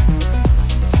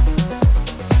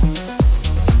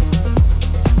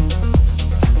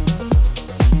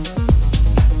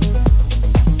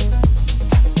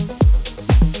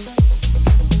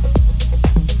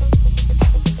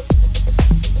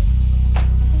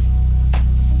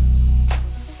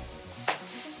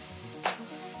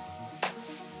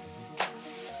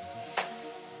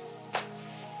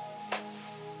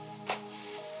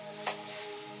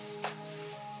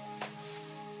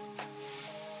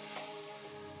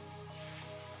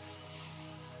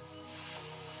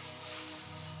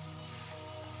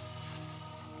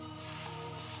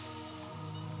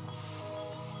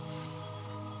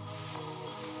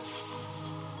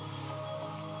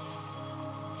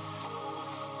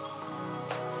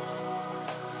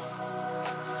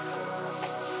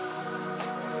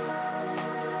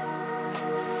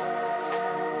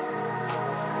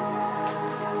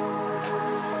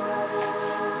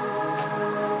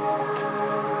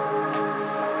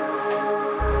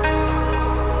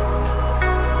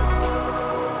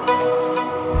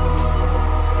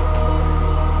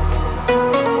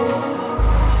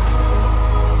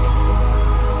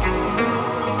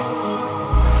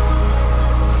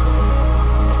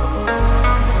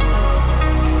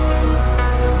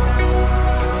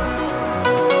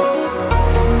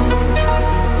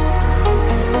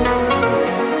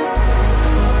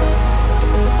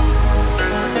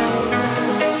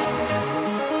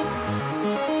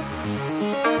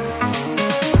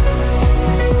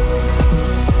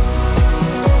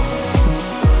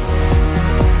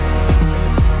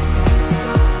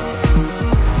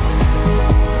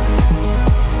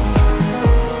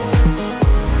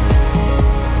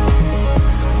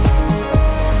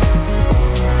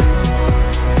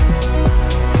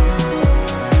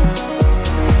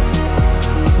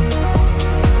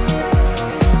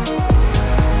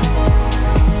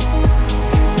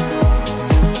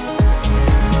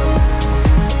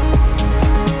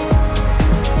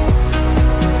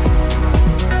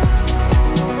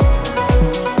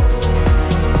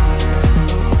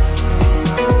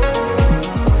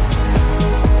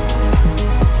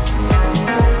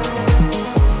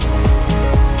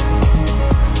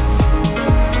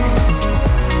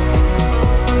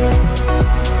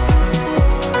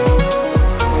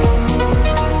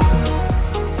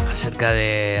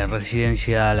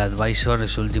 Presidential Advisor,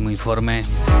 su último informe,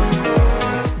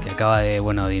 que acaba de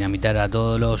dinamitar a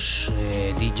todos los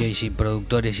DJs y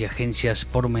productores y agencias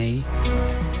por mail,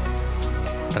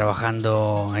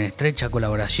 trabajando en estrecha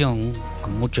colaboración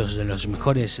con muchos de las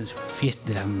mejores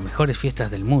fiestas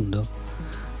del mundo.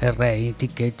 RA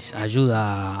Tickets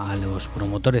ayuda a los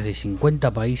promotores de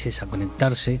 50 países a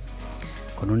conectarse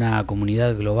con una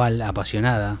comunidad global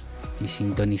apasionada y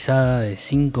sintonizada de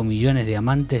 5 millones de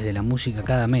amantes de la música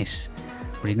cada mes.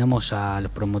 Brindamos a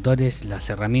los promotores las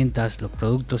herramientas, los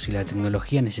productos y la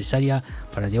tecnología necesaria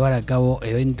para llevar a cabo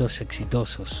eventos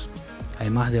exitosos.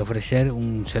 Además de ofrecer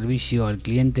un servicio al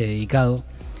cliente dedicado,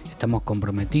 estamos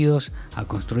comprometidos a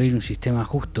construir un sistema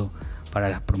justo para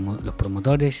los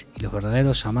promotores y los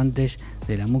verdaderos amantes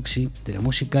de la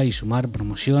música y sumar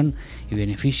promoción y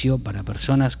beneficio para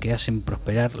personas que hacen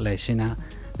prosperar la escena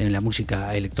de la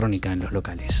música electrónica en los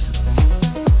locales.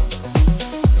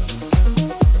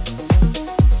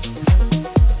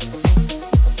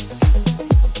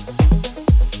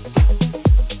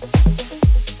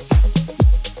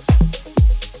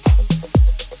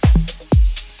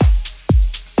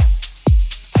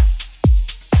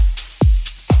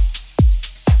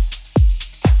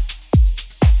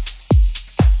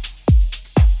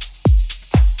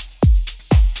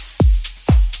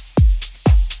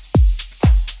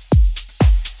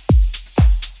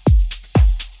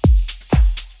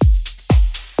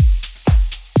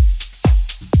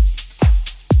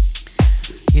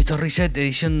 Reset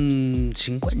edición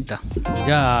 50,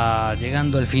 ya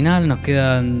llegando al final, nos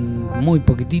quedan muy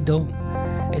poquitito.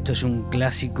 Esto es un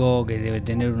clásico que debe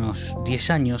tener unos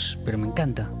 10 años, pero me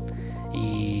encanta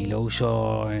y lo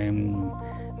uso en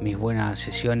mis buenas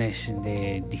sesiones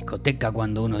de discoteca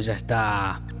cuando uno ya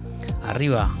está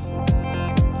arriba.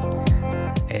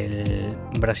 El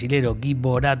brasilero Gui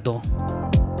Borato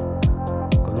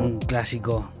con un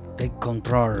clásico Take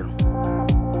Control.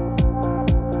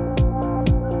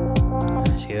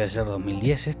 Si debe ser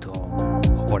 2010 esto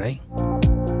o por ahí.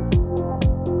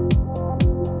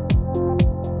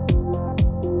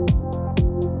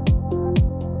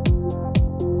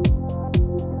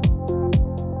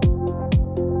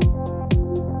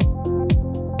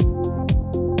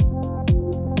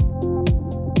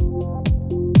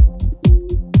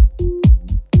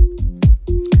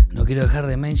 No quiero dejar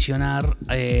de mencionar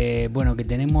que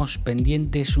tenemos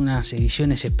pendientes unas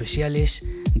ediciones especiales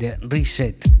de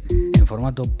Reset en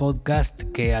formato podcast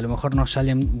que a lo mejor no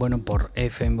salen por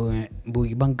FM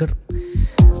Boogie Bunker,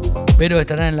 pero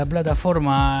estarán en la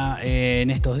plataforma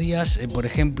en estos días. Por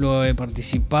ejemplo,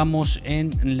 participamos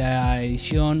en la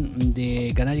edición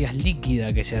de Canarias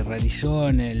Líquida que se realizó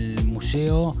en el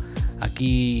museo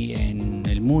aquí en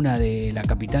el MUNA de la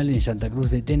capital, en Santa Cruz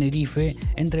de Tenerife,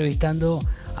 entrevistando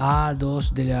a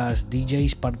dos de las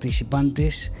DJs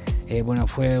participantes.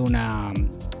 Fue una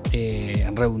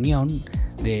reunión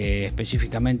de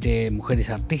específicamente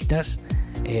mujeres artistas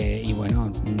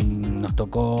nos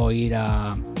tocó ir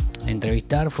a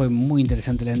entrevistar. Fue muy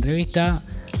interesante la entrevista,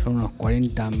 son unos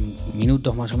 40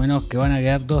 minutos más o menos que van a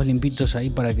quedar todos limpitos ahí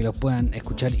para que los puedan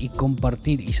escuchar y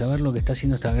compartir y saber lo que está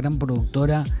haciendo esta gran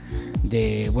productora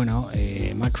de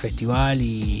Mac Festival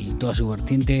y todas sus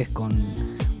vertientes, con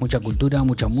mucha cultura,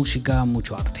 mucha música,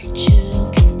 mucho arte.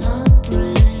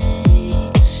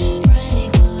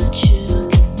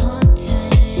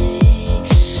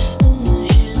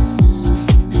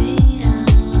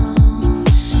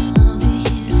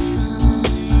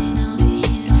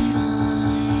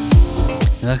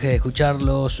 No dejes de escuchar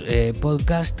los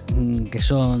podcasts que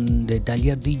son de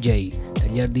Taller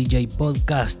DJ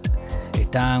Podcast.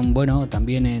 Están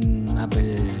también en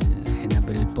Apple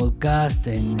Podcast,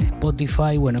 en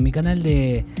Spotify. Mi canal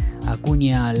de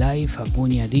Acuña Live,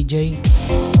 Acuña DJ.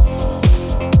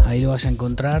 Ahí lo vas a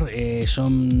encontrar.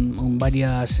 Son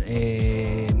varias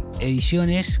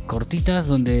ediciones cortitas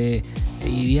donde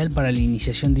ideal para la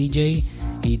iniciación DJ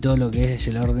y todo lo que es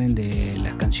el orden de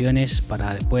las canciones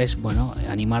para después,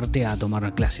 animarte a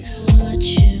tomar clases.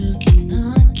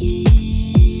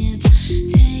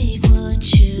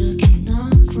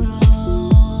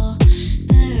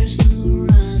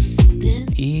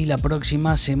 Y la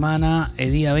próxima semana,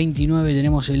 el día 29,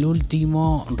 tenemos el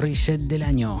último reset del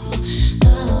año.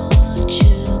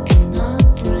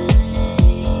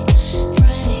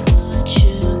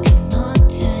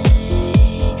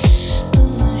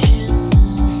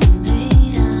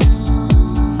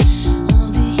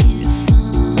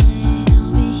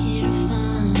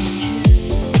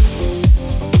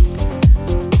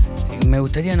 Me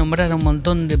gustaría nombrar a un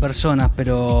montón de personas,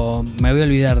 pero me voy a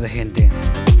olvidar de gente.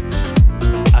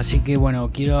 Así que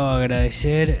quiero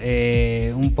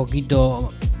agradecer un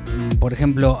poquito por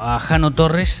ejemplo, a Jano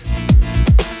Torres,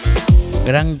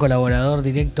 gran colaborador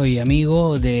directo y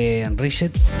amigo de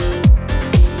Reset.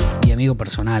 Y amigo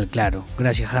personal, claro.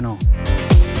 Gracias, Jano.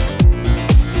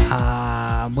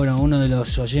 Bueno, uno de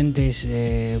los oyentes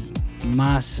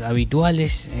más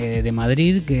habituales de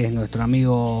Madrid, que es nuestro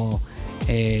amigo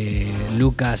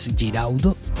Lucas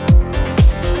Giraudo,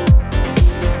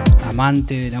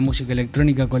 amante de la música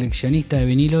electrónica, coleccionista de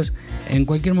vinilos. En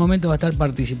cualquier momento va a estar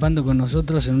participando con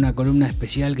nosotros en una columna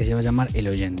especial que se va a llamar El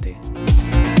Oyente.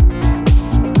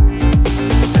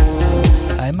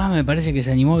 Además, me parece que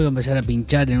se animó y va a empezar a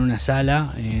pinchar en una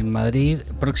sala en Madrid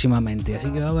próximamente. Así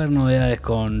que va a haber novedades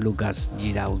con Lucas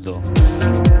Giraudo.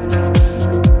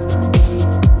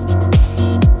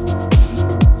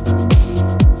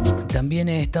 También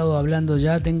he estado hablando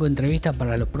ya, tengo entrevistas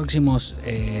para los próximos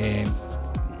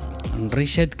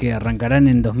Reset que arrancarán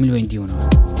en 2021.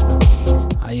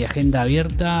 Hay agenda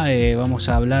abierta, vamos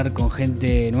a hablar con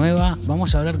gente nueva,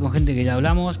 vamos a hablar con gente que ya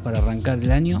hablamos para arrancar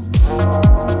el año.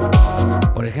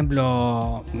 Por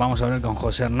ejemplo, vamos a hablar con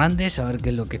José Hernández, a ver qué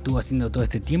es lo que estuvo haciendo todo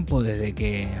este tiempo, desde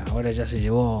que ahora ya se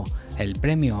llevó el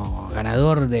premio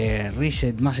ganador de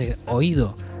Reset más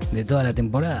oído de toda la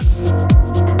temporada.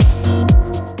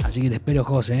 Así que te espero,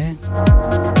 José,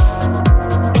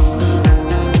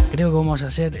 Creo que vamos a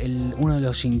hacer uno de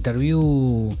los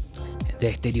interviews de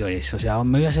exteriores. O sea,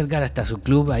 me voy a acercar hasta su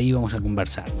club, ahí vamos a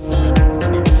conversar.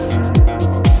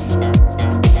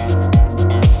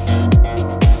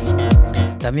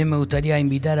 También me gustaría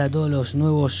invitar a todos los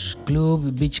nuevos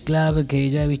Beach Club, que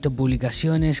ya he visto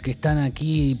publicaciones que están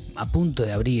aquí a punto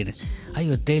de abrir. Hay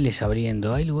hoteles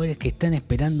abriendo, hay lugares que están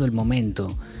esperando el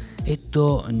momento.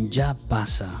 Esto ya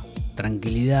pasa.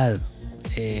 Tranquilidad,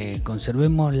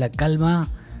 conservemos la calma,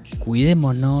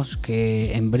 cuidémonos,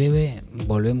 que en breve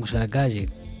volvemos a la calle.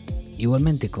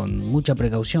 Igualmente con mucha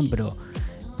precaución, pero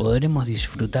podremos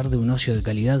disfrutar de un ocio de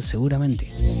calidad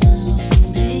seguramente.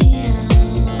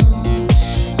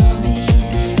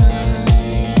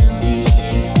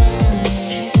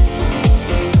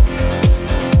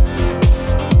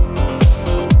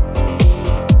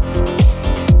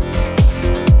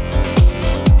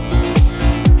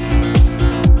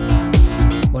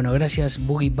 Gracias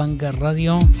Boogie Bunker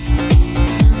Radio.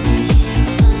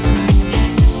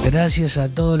 Gracias a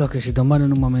todos los que se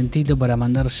tomaron un momentito para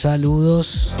mandar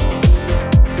saludos.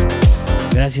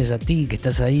 Gracias a ti que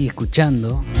estás ahí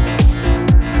escuchando.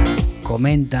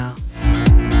 Comenta,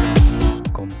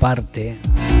 comparte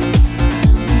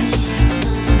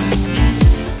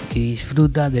y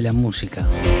disfruta de la música.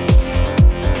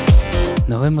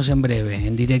 Nos vemos en breve,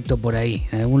 en directo por ahí,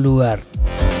 en algún lugar.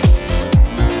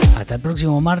 Hasta el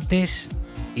próximo martes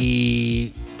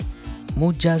y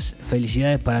muchas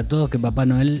felicidades para todos, que Papá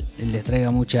Noel les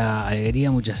traiga mucha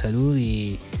alegría, mucha salud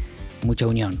y mucha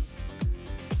unión.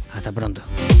 Hasta pronto.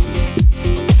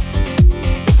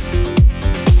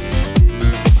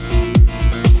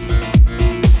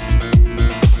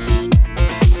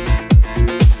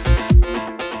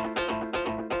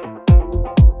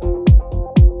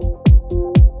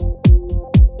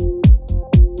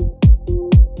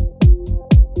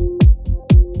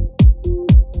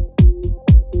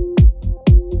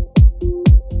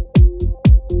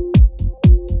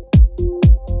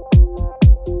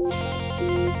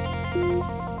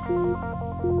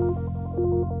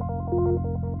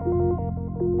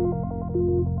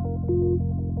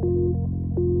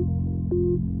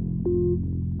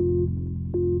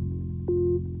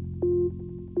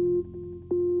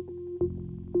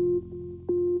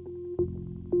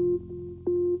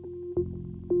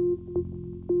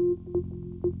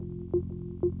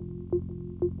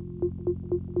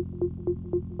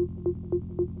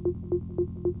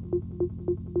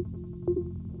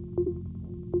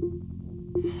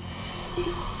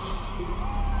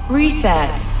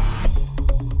 Reset.